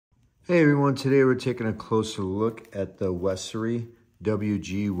Hey everyone, today we're taking a closer look at the WESEARY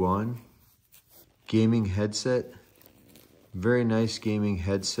WG1 gaming headset. Very nice gaming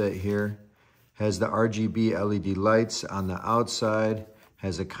headset here. Has the RGB LED lights on the outside,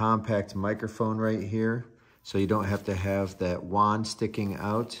 has a compact microphone right here, so you don't have to have that wand sticking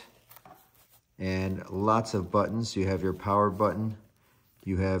out. And lots of buttons. You have your power button,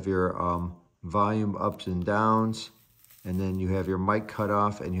 you have your volume ups and downs, and then you have your mic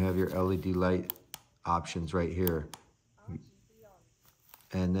cutoff and you have your LED light options right here.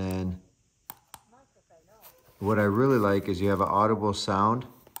 And then what I really like is you have an audible sound.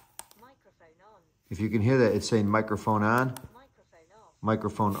 If you can hear that, it's saying microphone on,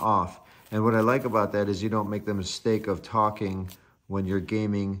 microphone off. And what I like about that is you don't make the mistake of talking when you're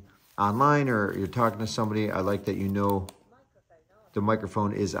gaming online or you're talking to somebody. I like that you know the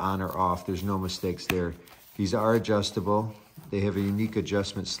microphone is on or off. There's no mistakes there. These are adjustable. They have a unique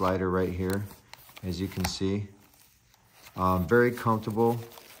adjustment slider right here, as you can see. Very comfortable,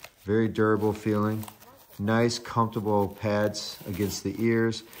 very durable feeling. Nice, comfortable pads against the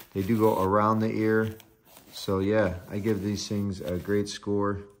ears. They do go around the ear. So yeah, I give these things a great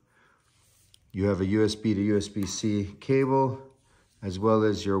score. You have a USB to USB-C cable, as well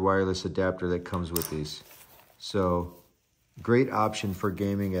as your wireless adapter that comes with these. So great option for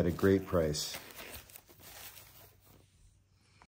gaming at a great price.